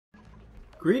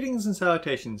Greetings and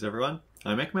salutations everyone,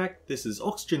 I'm Ekmac, this is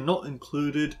Oxygen Not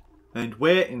Included, and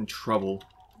we're in trouble.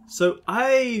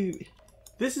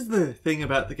 This is the thing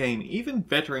about the game, even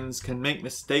veterans can make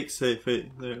mistakes if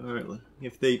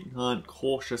they aren't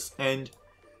cautious, and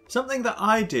something that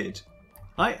I did,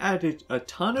 I added a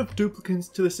ton of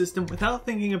duplicants to the system without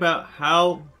thinking about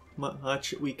how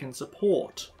much we can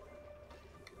support.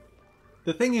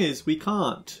 The thing is, we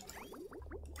can't.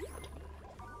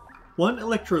 One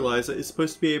electrolyzer is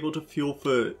supposed to be able to fuel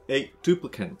for 8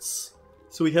 duplicants.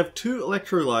 So we have 2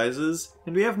 electrolyzers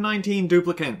and we have 19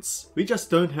 duplicants. We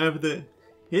just don't have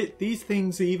these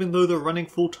things, even though they're running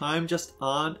full time, just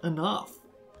aren't enough.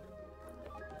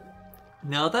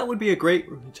 Now that would be a great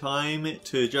time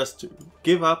to just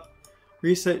give up,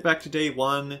 reset back to day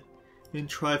 1 and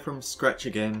try from scratch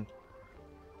again.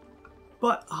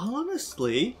 But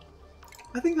honestly,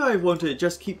 I think I want to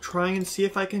just keep trying and see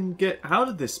if I can get out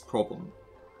of this problem.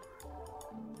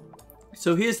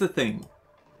 So here's the thing.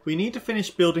 We need to finish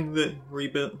building the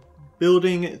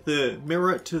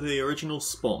mirror to the original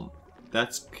spawn.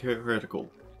 That's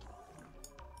critical.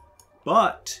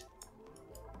 But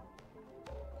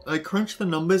I crunched the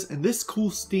numbers and this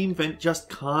cool steam vent just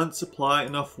can't supply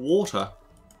enough water.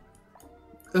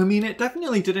 I mean, it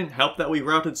definitely didn't help that we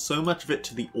routed so much of it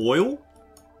to the oil.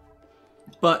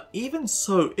 But even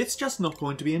so, it's just not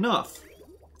going to be enough.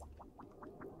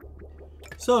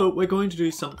 So we're going to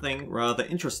do something rather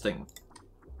interesting.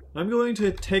 I'm going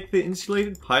to take the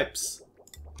insulated pipes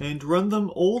and run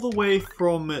them all the way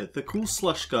from the cool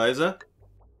slush geyser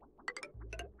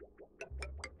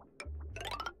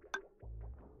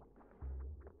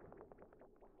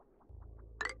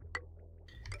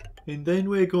and then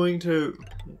we're going to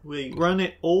run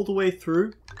it all the way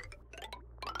through.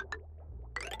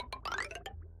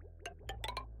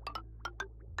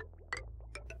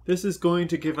 This is going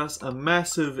to give us a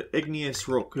massive igneous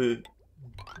rock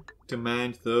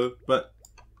demand though, but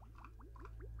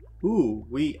ooh,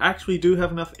 we actually do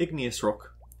have enough igneous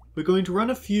rock. We're going to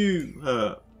run a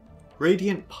few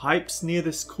radiant pipes near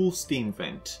this cool steam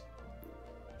vent.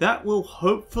 That will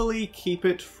hopefully keep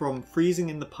it from freezing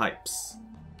in the pipes.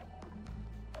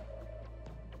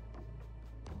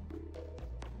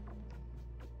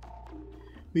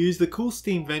 We use the cool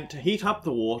steam vent to heat up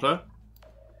the water.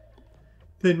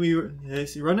 Then we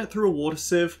run it through a water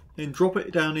sieve and drop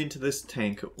it down into this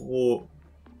tank, or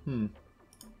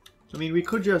I mean, we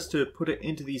could just put it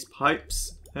into these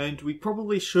pipes, and we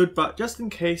probably should, but just in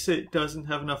case it doesn't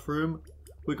have enough room,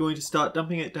 we're going to start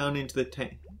dumping it down into the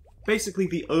tank. Basically,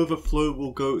 the overflow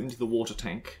will go into the water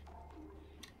tank.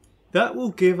 That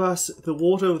will give us the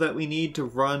water that we need to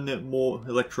run more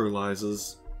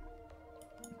electrolyzers.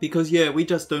 Because yeah, we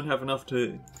just don't have enough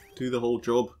to do the whole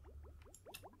job.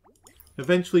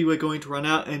 Eventually we're going to run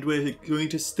out and we're going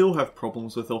to still have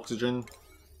problems with oxygen.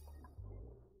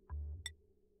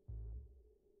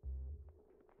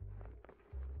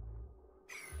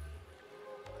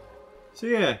 So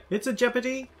yeah, it's a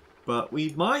jeopardy, but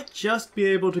we might just be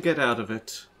able to get out of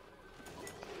it.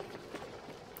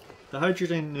 The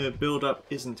hydrogen build-up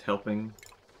isn't helping,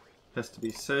 has to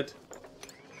be said.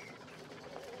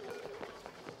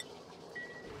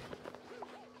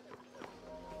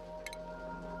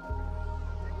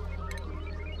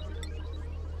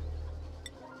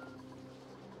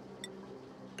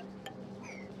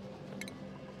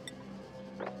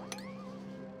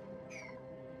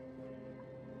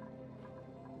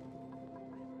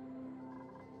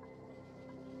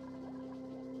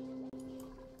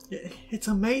 It's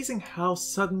amazing how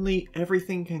suddenly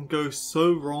everything can go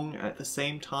so wrong at the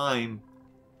same time.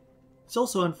 It's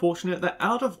also unfortunate that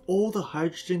out of all the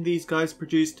hydrogen these guys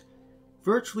produced,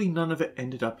 virtually none of it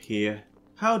ended up here.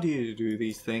 How do you do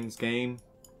these things, game?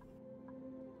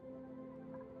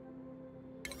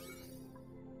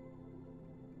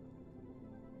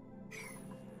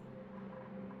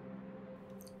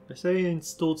 I say I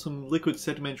installed some liquid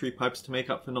sedimentary pipes to make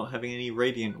up for not having any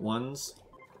radiant ones.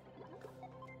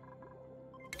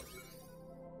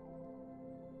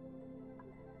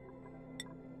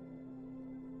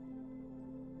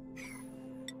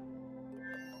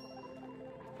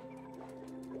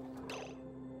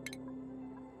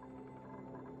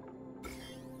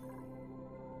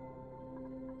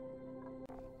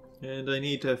 And I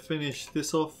need to finish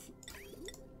this off.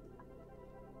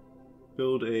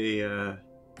 Build a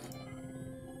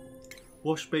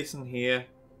wash basin here.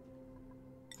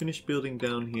 Finish building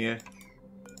down here.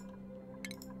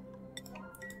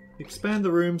 Expand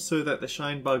the room so that the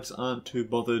shine bugs aren't too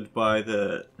bothered by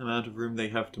the amount of room they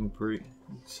have to breathe,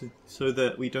 so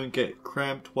that we don't get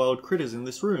cramped wild critters in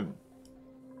this room.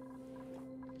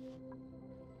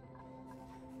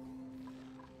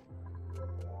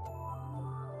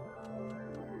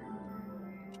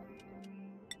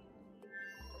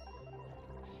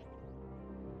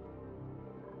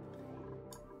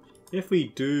 if we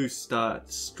do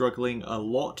start struggling a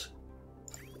lot,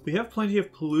 we have plenty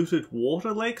of polluted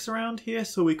water lakes around here,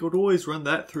 so we could always run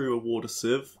that through a water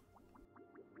sieve.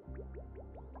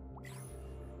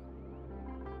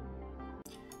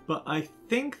 But I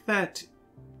think that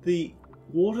the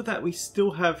water that we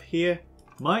still have here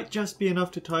might just be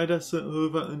enough to tide us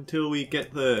over until we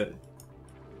get the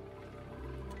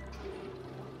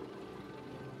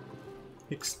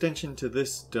extension to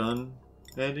this done.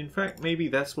 And in fact, maybe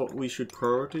that's what we should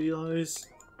prioritize.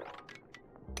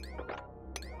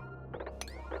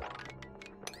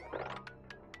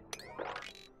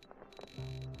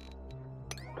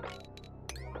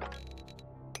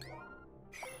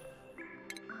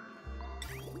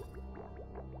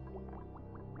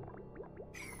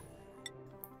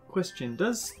 Question,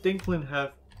 does Stinklin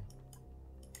have...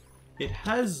 It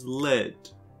has lead.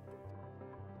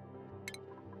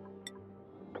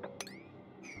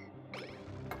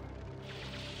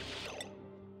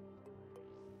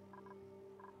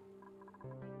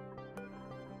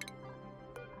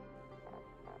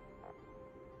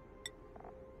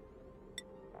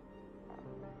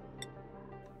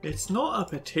 It's not a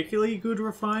particularly good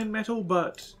refined metal,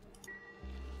 but...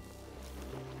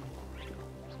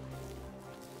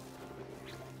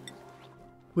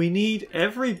 we need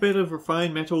every bit of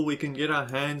refined metal we can get our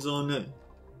hands on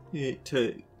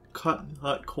to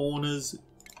cut corners.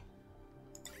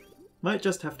 Might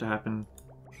just have to happen.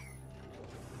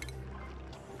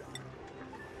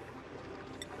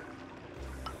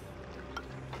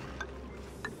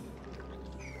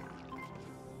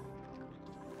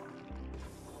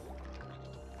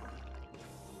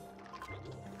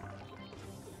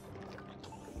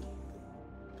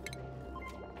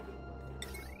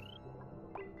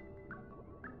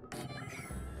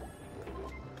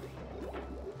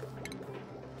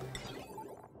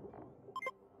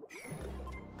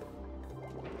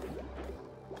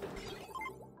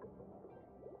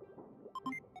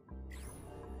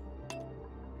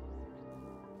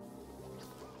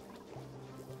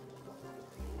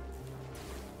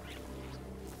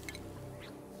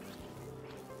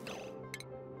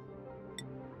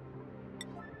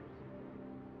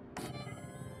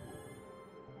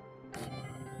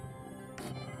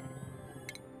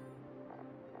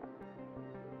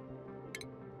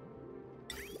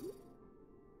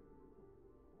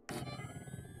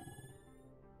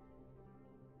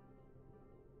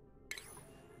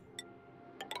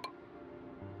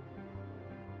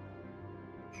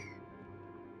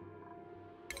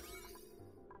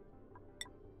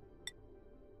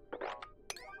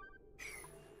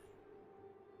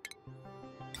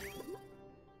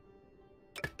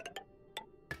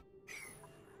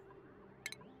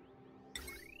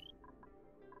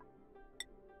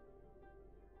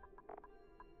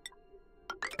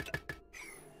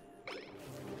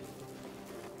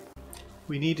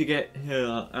 We need to get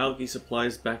algae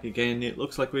supplies back again. It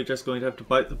looks like we're just going to have to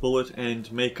bite the bullet and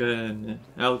make an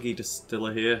algae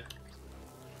distiller here.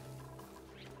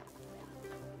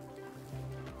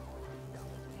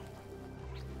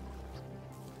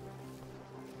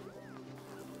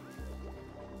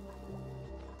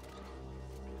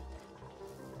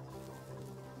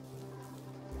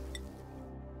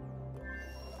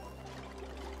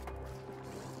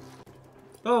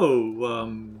 Oh,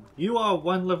 you are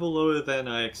one level lower than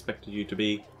I expected you to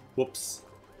be. Whoops.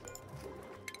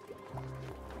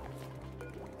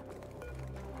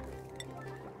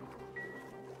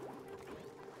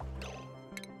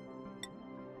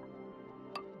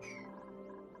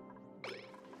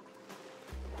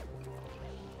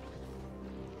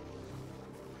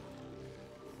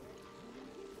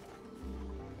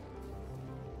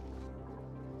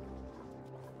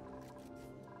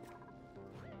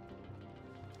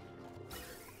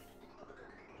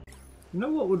 You know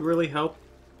what would really help?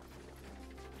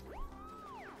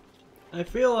 I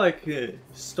feel like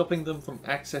stopping them from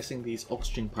accessing these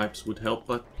oxygen pipes would help,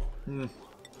 but...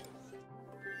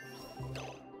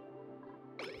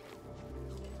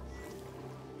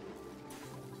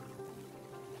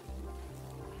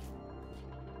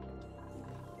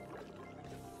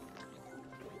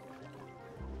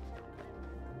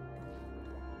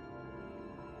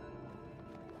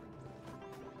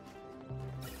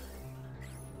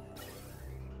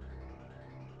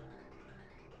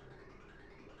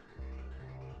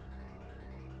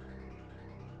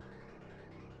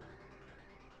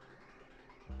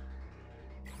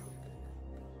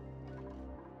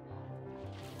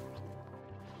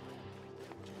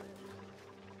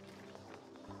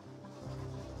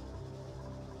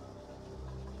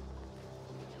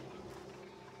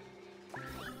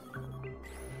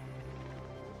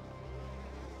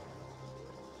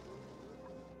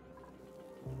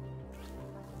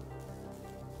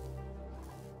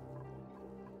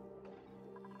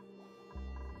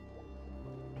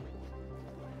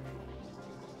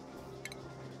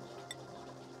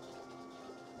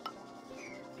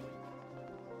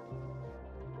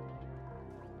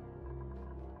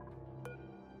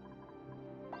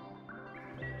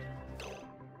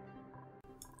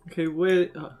 Okay, where...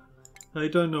 I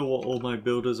don't know what all my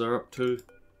builders are up to.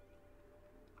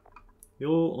 You're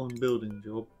on building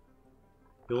job.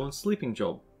 You're on sleeping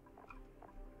job.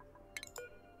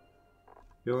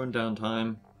 You're on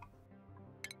downtime.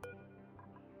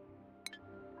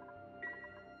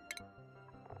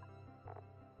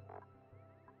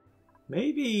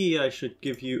 Maybe I should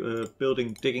give you a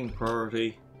building digging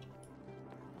priority.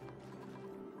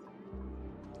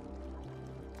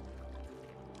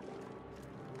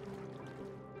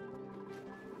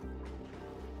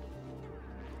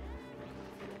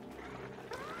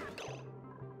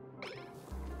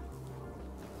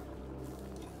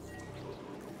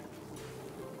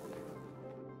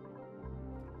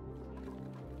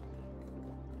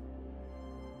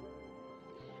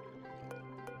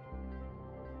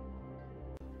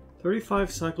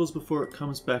 "35 cycles before it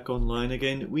comes back online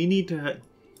again." We need to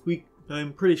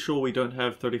I'm pretty sure we don't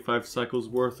have 35 cycles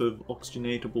worth of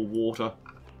oxygenatable water.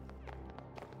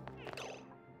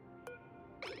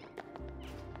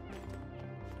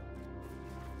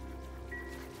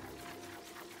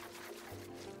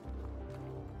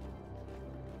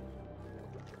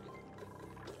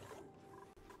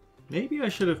 Maybe I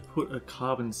should have put a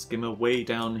carbon skimmer way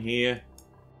down here.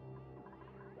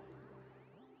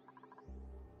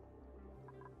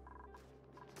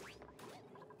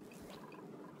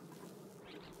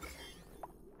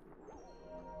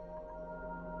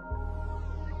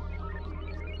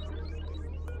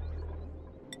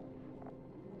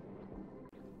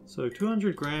 So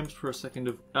 200 grams per second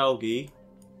of algae.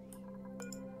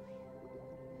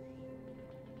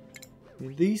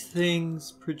 And these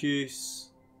things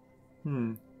produce...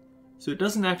 So it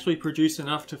doesn't actually produce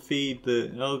enough to feed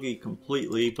the algae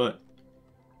completely, but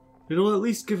it'll at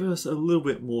least give us a little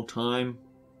bit more time.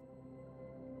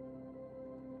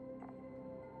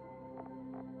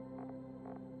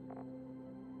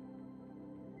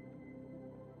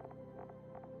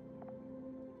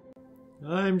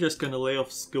 I'm just going to lay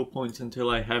off skill points until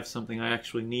I have something I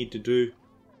actually need to do.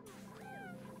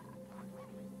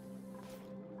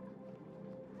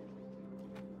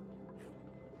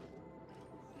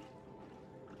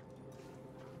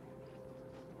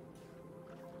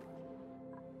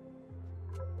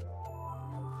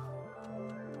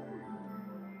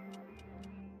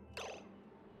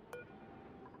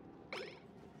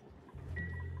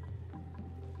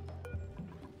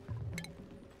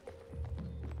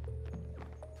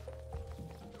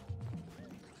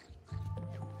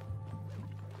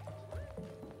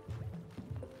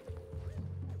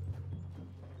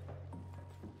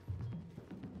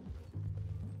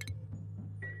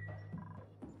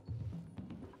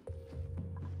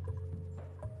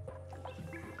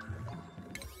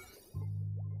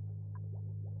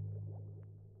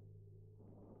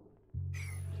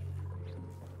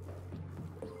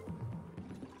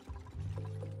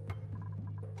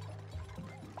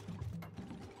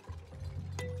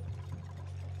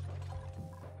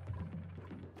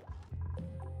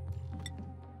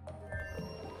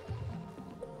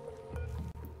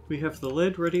 We have the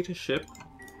lead ready to ship.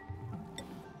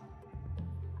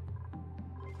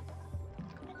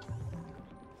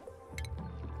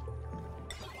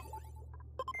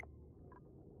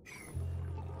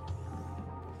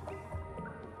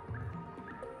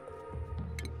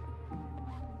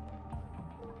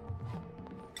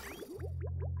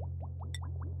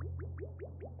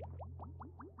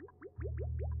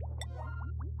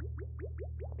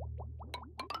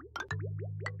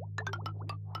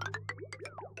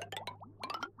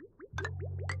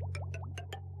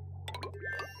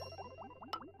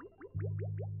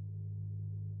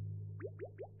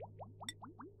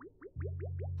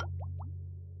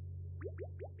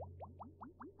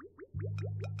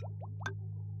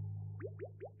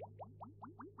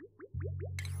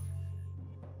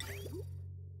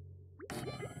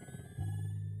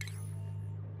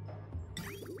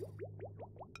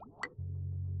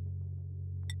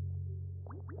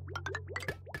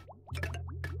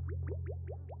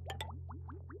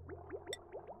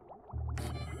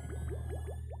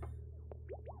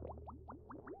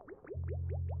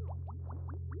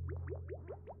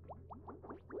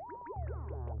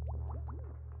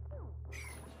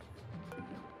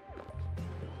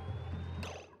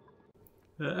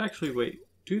 Actually, wait.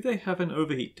 Do they have an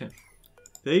overheat temp?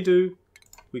 They do.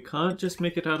 We can't just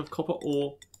make it out of copper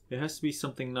ore. It has to be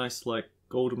something nice like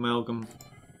gold amalgam.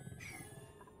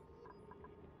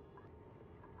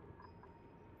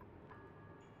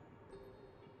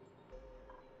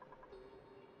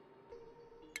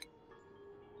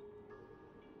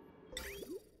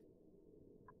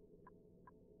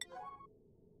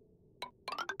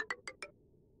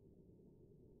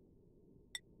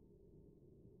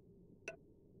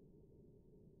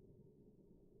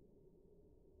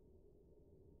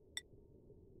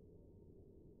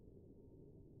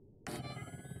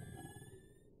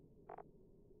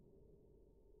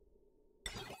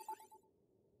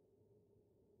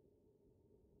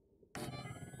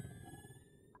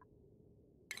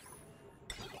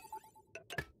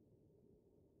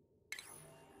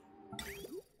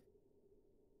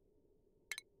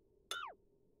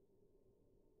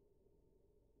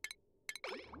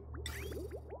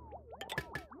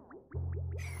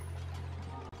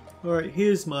 Alright,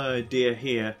 here's my idea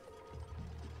here.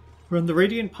 Run the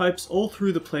radiant pipes all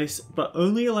through the place, but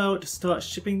only allow it to start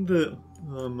shipping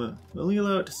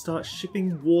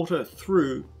water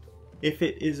through if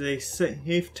it is a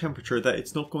safe temperature that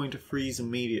it's not going to freeze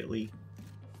immediately.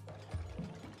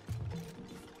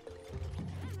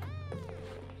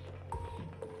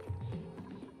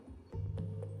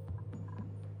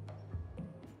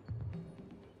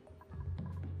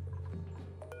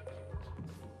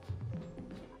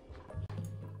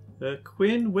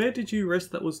 Quinn, where did you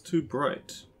rest that was too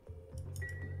bright?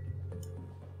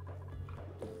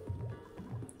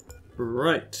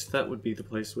 Right, that would be the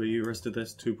place where you rested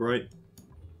that's too bright.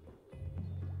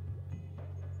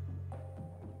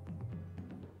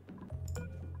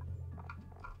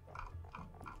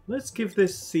 Let's give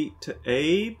this seat to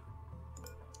Abe.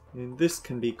 And this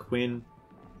can be Quinn.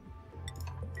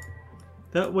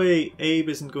 That way Abe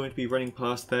isn't going to be running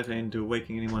past that and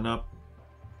waking anyone up.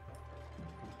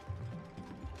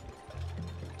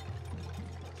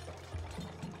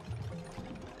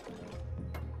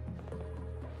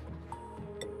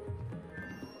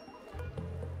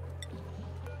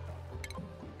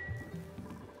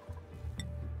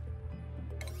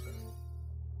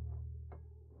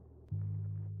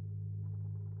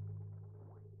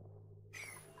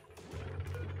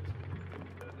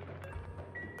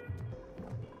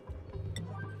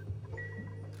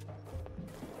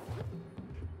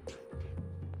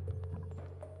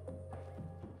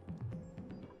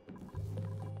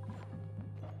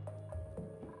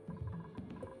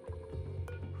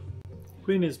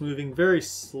 Quinn is moving very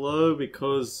slow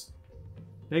because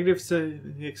negative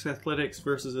 6 athletics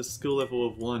versus a skill level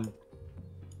of 1.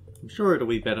 I'm sure it'll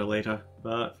be better later,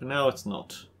 but for now it's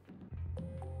not.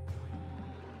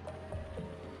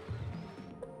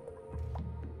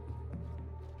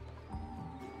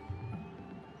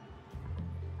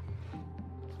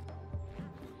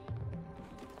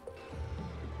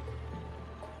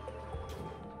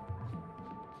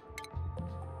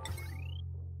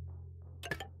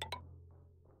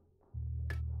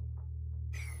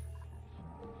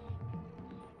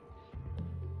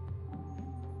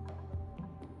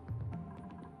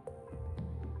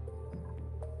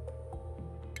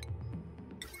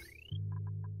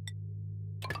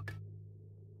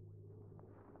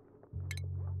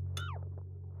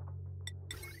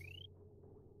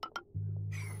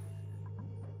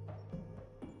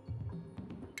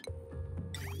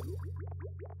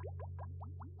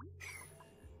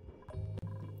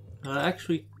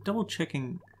 Actually, double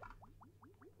checking.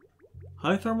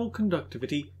 High thermal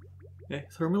conductivity,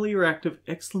 thermally reactive,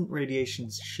 excellent radiation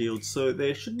shield, so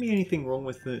there shouldn't be anything wrong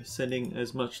with sending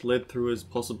as much lead through as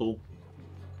possible.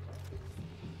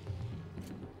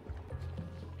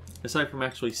 Aside from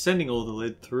actually sending all the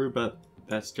lead through, but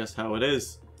that's just how it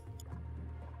is.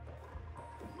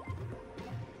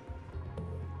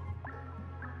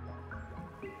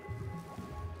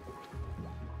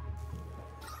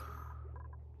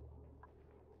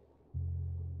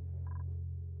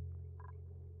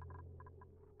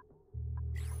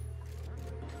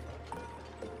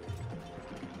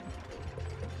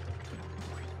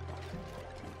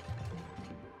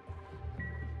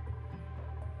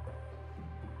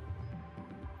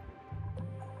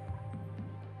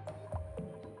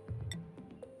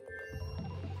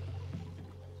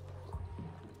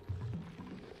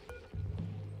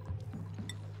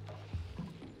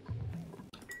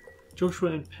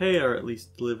 Joshua and Pei are at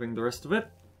least delivering the rest of it.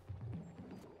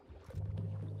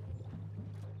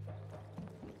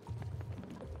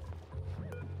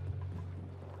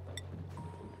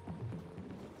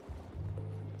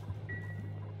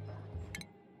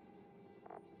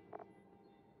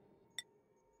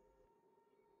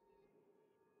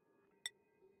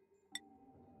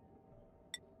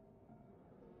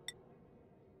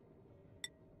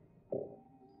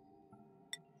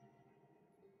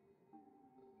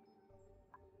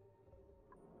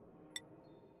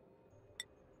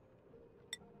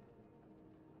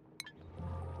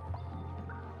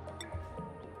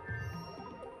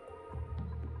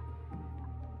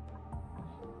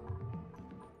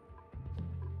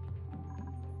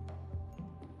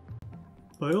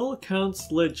 By all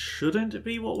accounts, lead shouldn't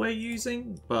be what we're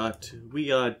using, but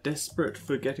we are desperate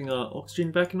for getting our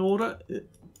oxygen back in order.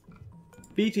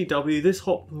 BTW, this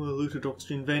hot polluted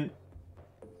oxygen vent,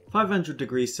 500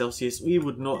 degrees Celsius, we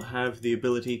would not have the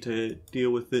ability to deal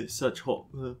with such hot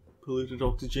polluted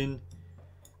oxygen.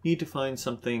 Need to find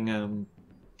something,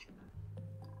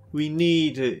 we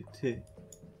need to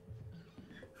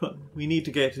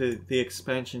get the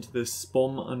expansion to the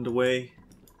SPOM underway.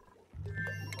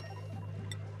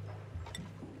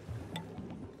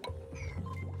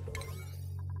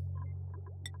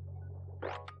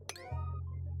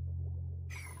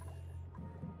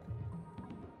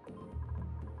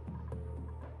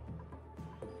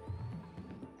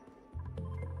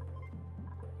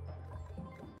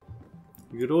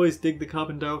 We could always dig the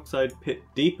carbon dioxide pit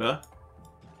deeper.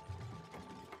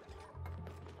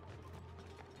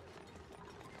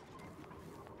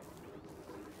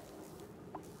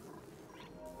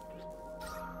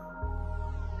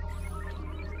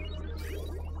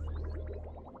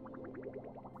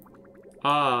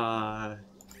 Ah,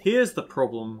 here's the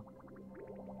problem.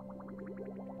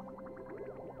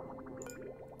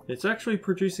 It's actually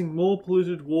producing more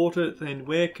polluted water than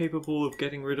we're capable of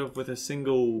getting rid of with a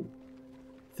single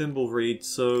thimble reed,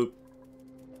 so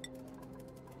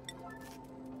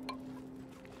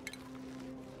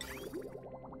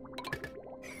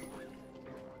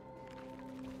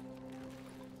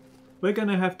we're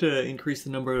gonna have to increase the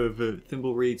number of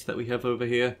thimble reeds that we have over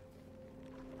here.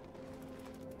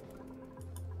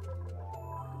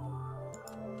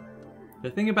 The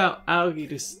thing about algae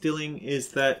distilling is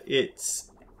that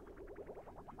it's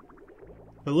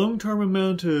a long-term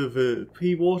amount of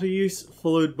pea water use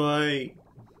followed by,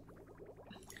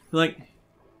 like,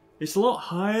 it's a lot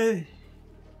higher.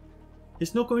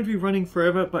 It's not going to be running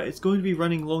forever, but it's going to be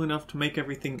running long enough to make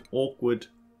everything awkward.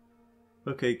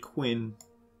 Okay, Quinn.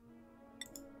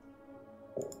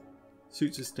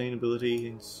 Suit sustainability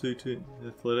and suit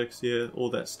athletics, yeah, all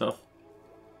that stuff.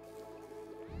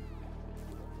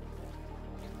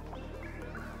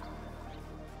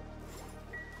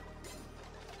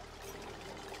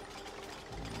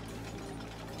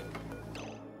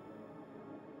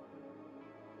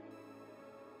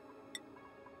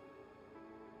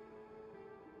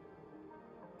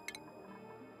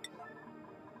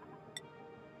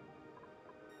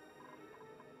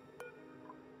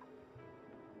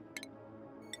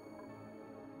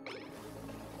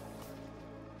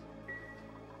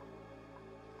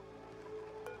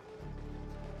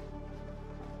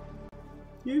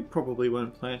 You probably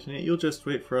won't plant in it, you'll just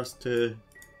wait for us to...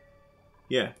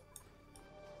 yeah.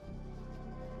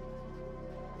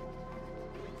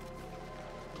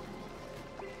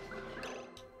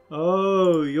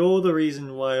 Oh, you're the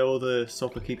reason why all the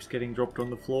soccer keeps getting dropped on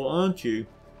the floor, aren't you?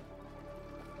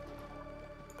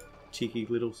 Cheeky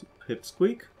little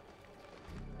pipsqueak.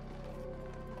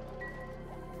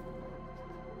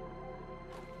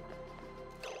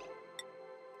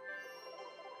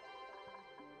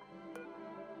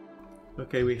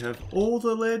 Okay, we have all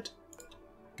the lead.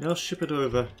 Now ship it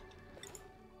over.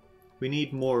 We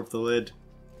need more of the lead.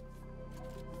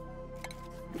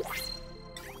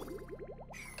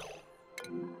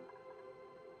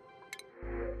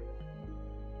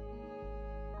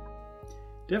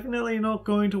 Definitely not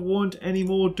going to want any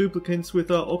more duplicates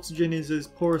with our oxygen is as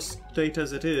poor a state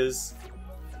as it is.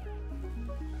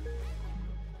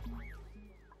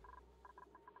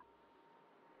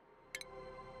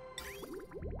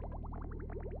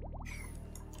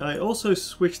 I also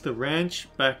switched the ranch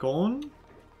back on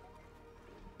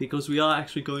because we are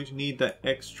actually going to need that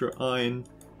extra iron.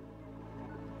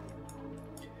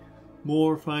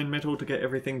 More refined metal to get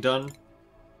everything done.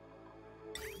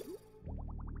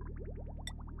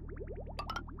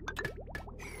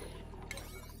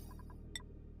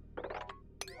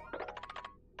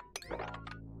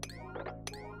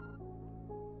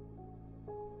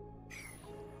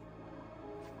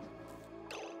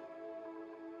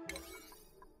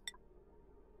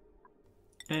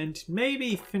 And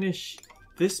maybe finish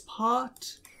this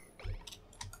part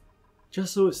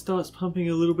just so it starts pumping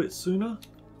a little bit sooner.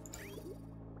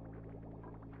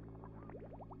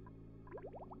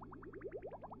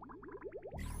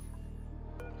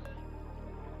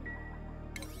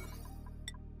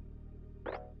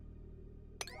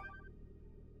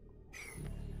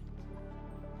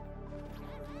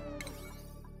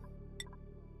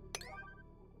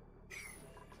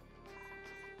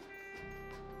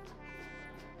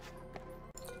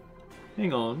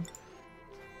 Hang on.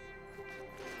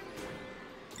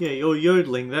 Yeah, you're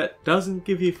yodeling. That doesn't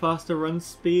give you faster run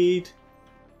speed.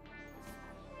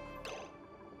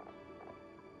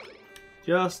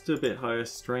 Just a bit higher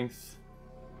strength.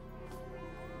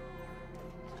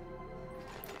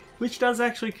 Which does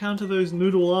actually counter those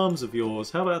noodle arms of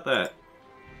yours. How about that?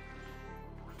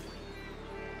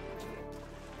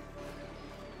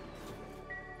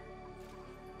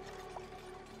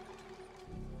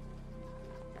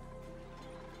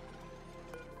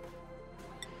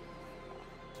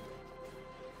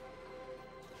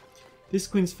 This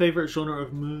Queen's favourite genre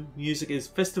of music is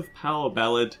festive power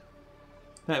ballad.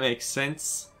 That makes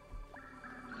sense.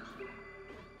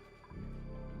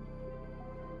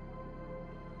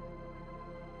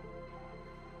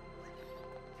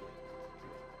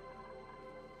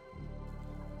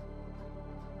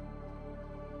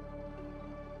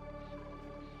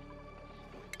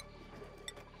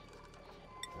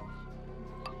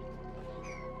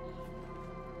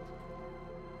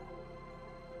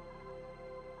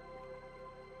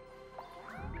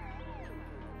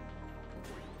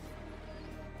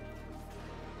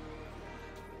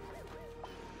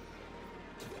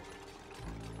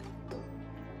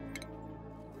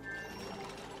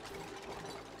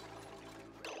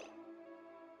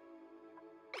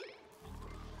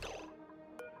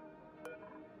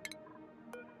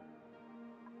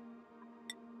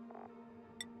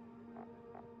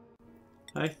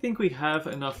 I think we have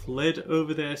enough lead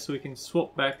over there so we can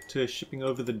swap back to shipping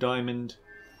over the diamond.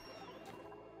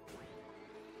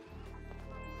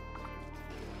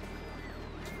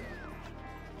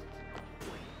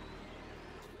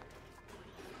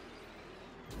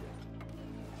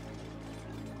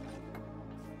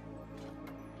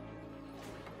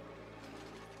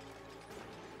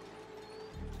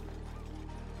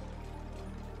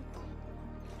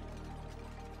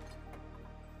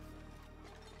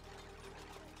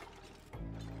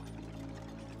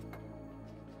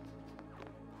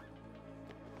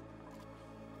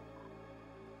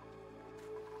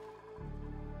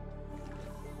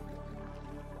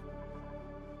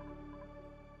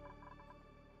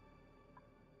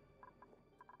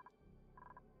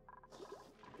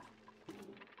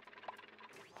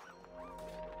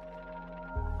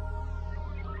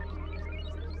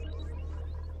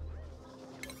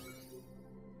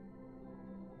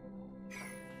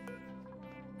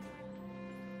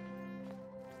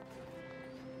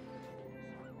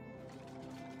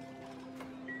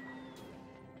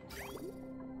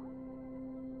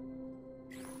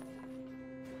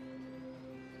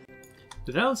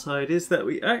 The downside is that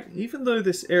even though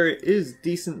this area is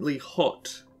decently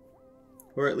hot,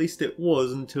 or at least it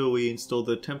was until we installed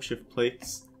the temp shift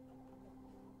plates,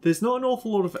 there's not an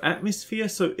awful lot of atmosphere,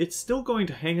 so it's still going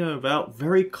to hang about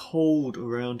very cold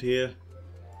around here.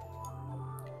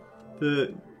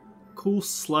 The cool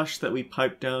slush that we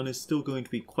pipe down is still going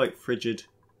to be quite frigid.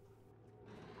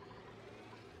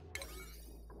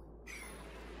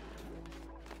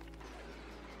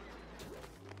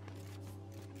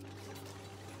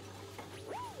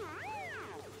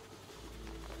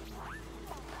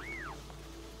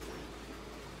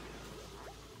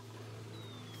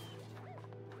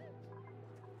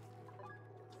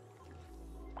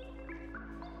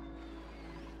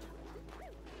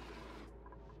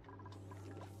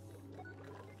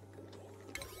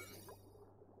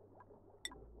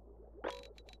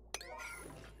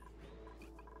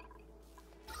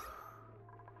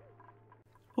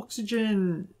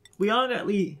 Oxygen, we're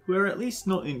at least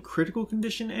not in critical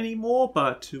condition anymore,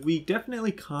 but we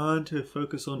definitely can't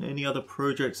focus on any other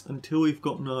projects until we've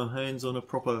gotten our hands on a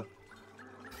proper...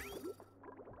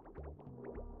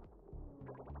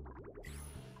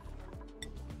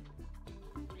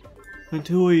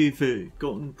 Until we've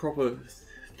gotten proper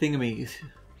thingamy...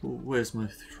 Where's my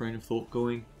train of thought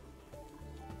going?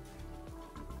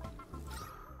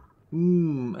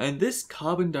 And this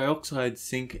carbon dioxide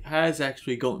sink has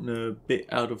actually gotten a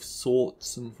bit out of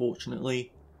sorts,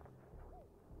 unfortunately.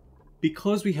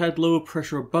 Because we had lower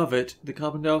pressure above it, the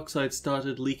carbon dioxide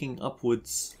started leaking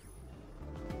upwards.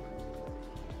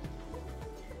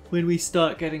 When we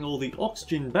start getting all the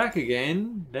oxygen back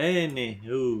again, then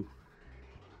ooh.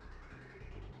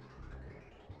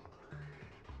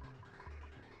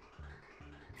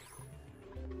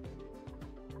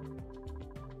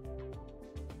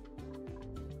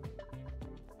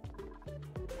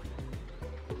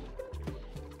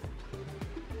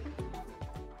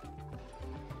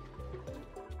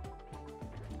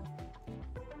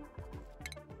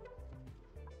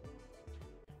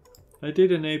 I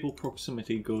did enable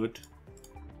proximity good.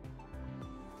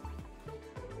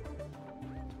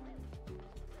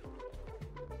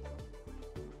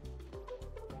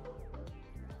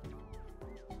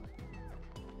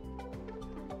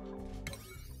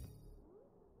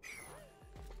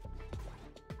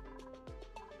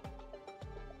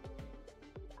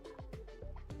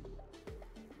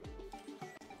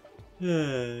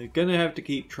 Gonna have to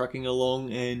keep trucking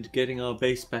along and getting our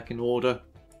base back in order.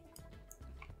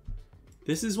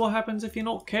 This is what happens if you're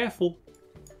not careful.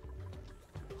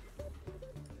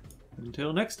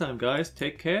 Until next time, guys,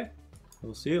 take care.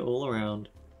 We'll see you all around.